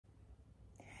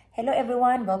Hello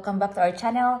everyone, welcome back to our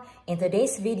channel. In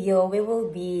today's video, we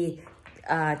will be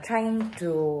trying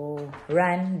to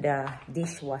run the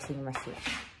dishwashing machine.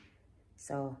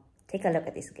 So take a look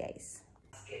at this, guys.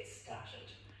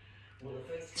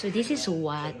 So this is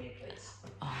what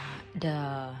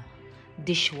the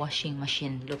dishwashing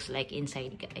machine looks like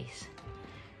inside, guys.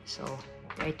 So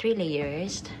there are 3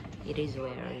 layers. It is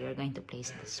where you're going to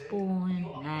place the spoon,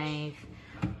 knife,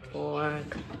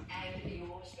 fork,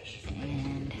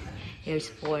 and here's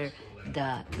for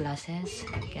the glasses.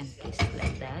 You can place it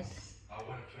like that,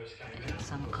 and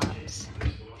some cups.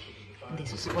 And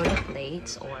this is for the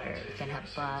plates, or you can have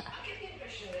pot,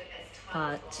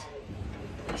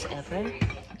 whatever.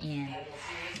 And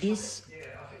this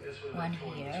one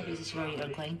here, this is where you're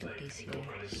going to place your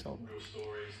soap.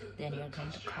 Then you're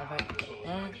going to cover it like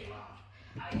that,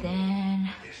 then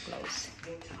close.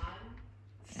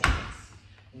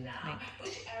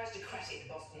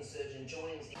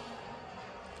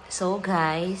 So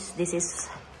guys, this is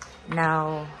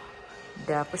now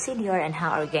the procedure and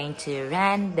how we're going to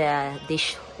run the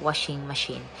dishwashing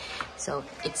machine. So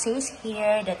it says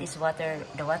here that is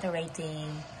the water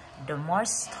rating. The more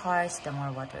stars, the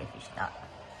more water efficient.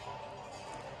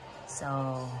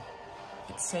 So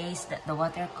it says that the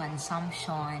water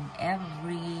consumption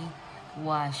every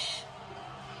wash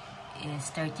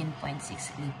is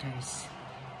 13.6 liters.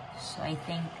 So I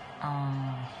think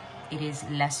it is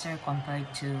lesser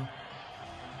compared to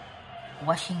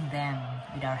washing them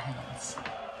with our hands.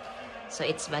 So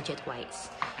it's budget wise.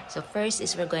 So first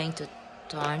is we're going to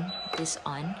turn this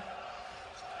on.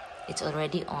 It's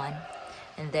already on.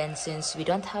 And then since we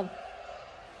don't have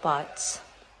pots,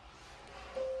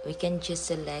 we can just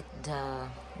select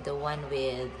the one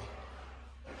with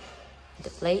the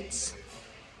plates.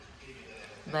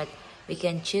 But we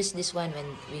can choose this one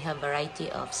when we have variety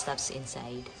of stuffs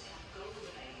inside.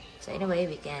 So anyway,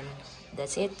 we can,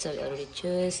 that's it. So we already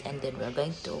choose, and then we're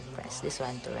going to press this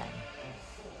one to run.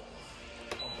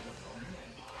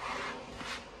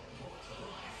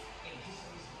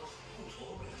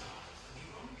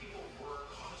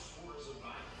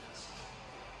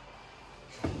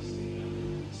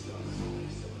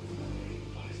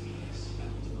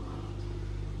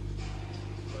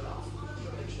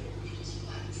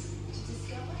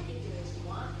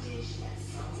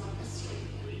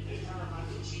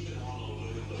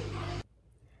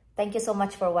 Thank you so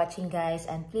much for watching, guys,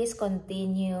 and please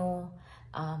continue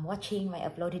watching my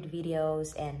uploaded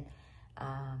videos, and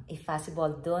if possible,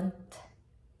 don't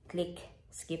click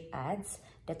skip ads.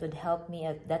 That would help me.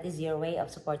 That is your way of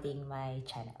supporting my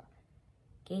channel.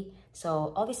 Okay,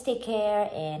 so always take care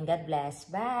and God bless.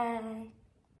 Bye.